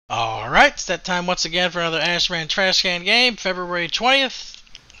Alright, it's that time once again for another Ashran Trash Can game, February 20th,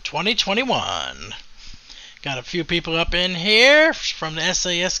 2021. Got a few people up in here from the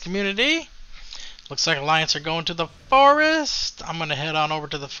SAS community. Looks like Alliance are going to the forest. I'm going to head on over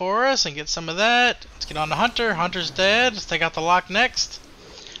to the forest and get some of that. Let's get on the Hunter. Hunter's dead. Let's take out the Lock next.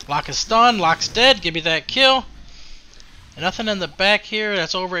 Lock is stunned. Lock's dead. Give me that kill. And nothing in the back here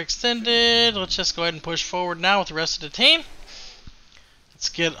that's overextended. Let's just go ahead and push forward now with the rest of the team. Let's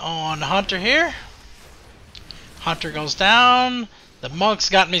get on Hunter here. Hunter goes down. The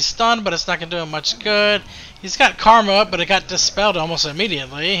monk's got me stunned, but it's not going to do him much good. He's got karma up, but it got dispelled almost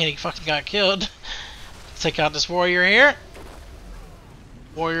immediately, and he fucking got killed. Let's take out this warrior here.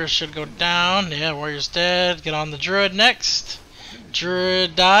 Warrior should go down. Yeah, warrior's dead. Get on the druid next.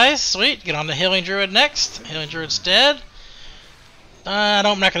 Druid dies. Sweet. Get on the healing druid next. Healing druid's dead.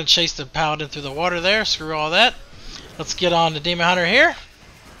 I'm not going to chase the paladin through the water there. Screw all that. Let's get on the demon hunter here.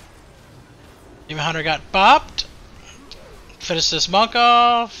 Demon hunter got bopped. Finish this monk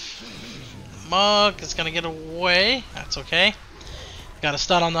off. Monk is going to get away. That's okay. Got a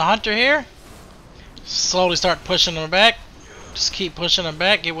stun on the hunter here. Slowly start pushing him back. Just keep pushing him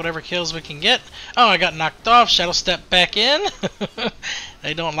back. Get whatever kills we can get. Oh, I got knocked off. Shadow step back in.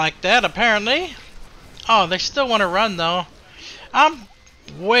 They don't like that, apparently. Oh, they still want to run, though. I'm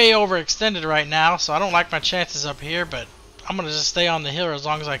way overextended right now, so I don't like my chances up here, but I'm going to just stay on the hill as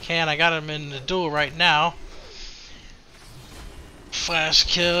long as I can. I got him in the duel right now. Flash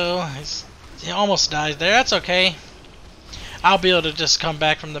kill. He almost dies there. That's okay. I'll be able to just come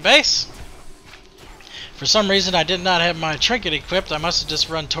back from the base. For some reason, I did not have my trinket equipped. I must have just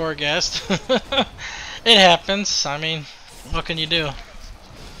run Torghast. It happens. I mean, what can you do?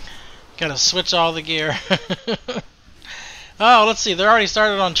 Gotta switch all the gear. Oh, let's see. They're already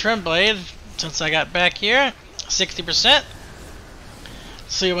started on Tremblade since I got back here. 60%.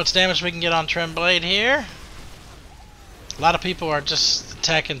 See how much damage we can get on Tremblade here. A lot of people are just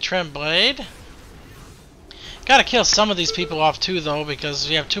attacking Tremblade. Gotta kill some of these people off too, though, because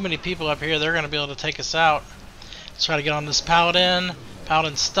we have too many people up here. They're gonna be able to take us out. Let's try to get on this paladin.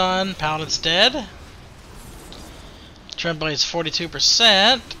 Paladin's stunned. Paladin's dead. Tremblade's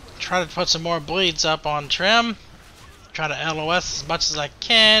 42%. Try to put some more bleeds up on Trem. Try to LOS as much as I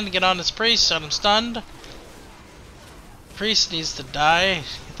can. Get on this priest. Shut him stunned. Priest needs to die.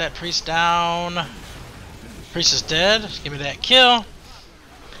 Get that priest down. Priest is dead. Give me that kill.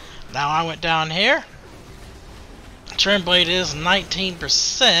 Now I went down here. Tremblade is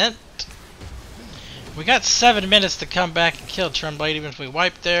 19%. We got 7 minutes to come back and kill Tremblade, even if we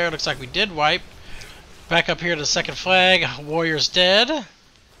wiped there. Looks like we did wipe. Back up here to the second flag. Warrior's dead.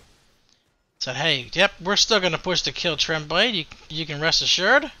 Said, hey, yep, we're still going to push to kill Tremblade. You can rest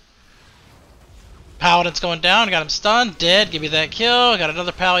assured. Paladin's going down. Got him stunned. Dead. Give me that kill. Got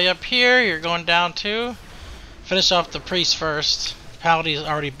another pally up here. You're going down too. Finish off the priest first. Paladin's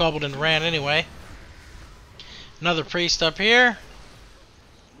already bubbled and ran anyway. Another priest up here.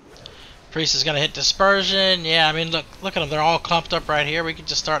 Priest is going to hit dispersion. Yeah, I mean, look at them. They're all clumped up right here. We can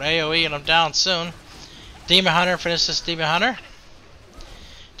just start AoEing them down soon. Demon hunter. Finish this demon hunter.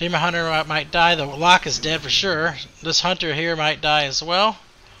 Demon hunter might die. The lock is dead for sure. This hunter here might die as well.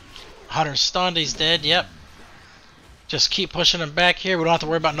 Hunter's stunned. He's dead. Yep. Just keep pushing him back here. We don't have to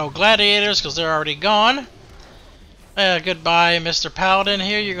worry about no gladiators because they're already gone. Goodbye, Mr. Paladin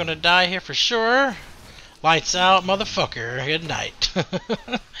here. You're going to die here for sure. Lights out, motherfucker. Good night.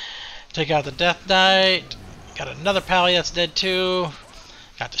 Take out the Death Knight. Got another pally that's dead too.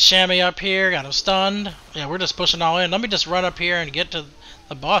 Got the chamois up here. Got him stunned. Yeah, we're just pushing all in. Let me just run up here and get to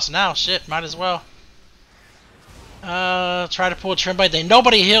the boss now. Shit, might as well. Try to pull Tremblade.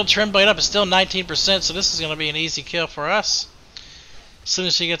 Nobody healed Tremblade up. It's still 19%, so this is going to be an easy kill for us. As soon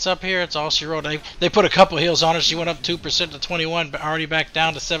as she gets up here, it's all she wrote. They put a couple heals on her. She went up 2% to 21, but already back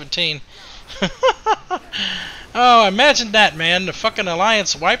down to 17. Oh, imagine that, man. The fucking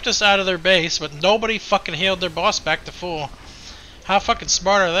Alliance wiped us out of their base, but nobody fucking healed their boss back to full. How fucking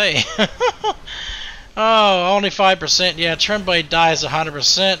smart are they? Oh, only 5%. Yeah, Tremblade dies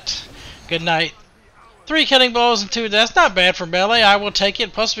 100%. Good night. 3 killing blows and 2 deaths. Not bad for melee. I will take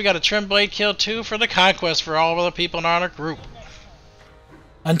it. Plus, we got a Tremblade kill too for the conquest for all of the people in our group.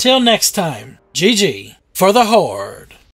 Until next time, GG for the Horde.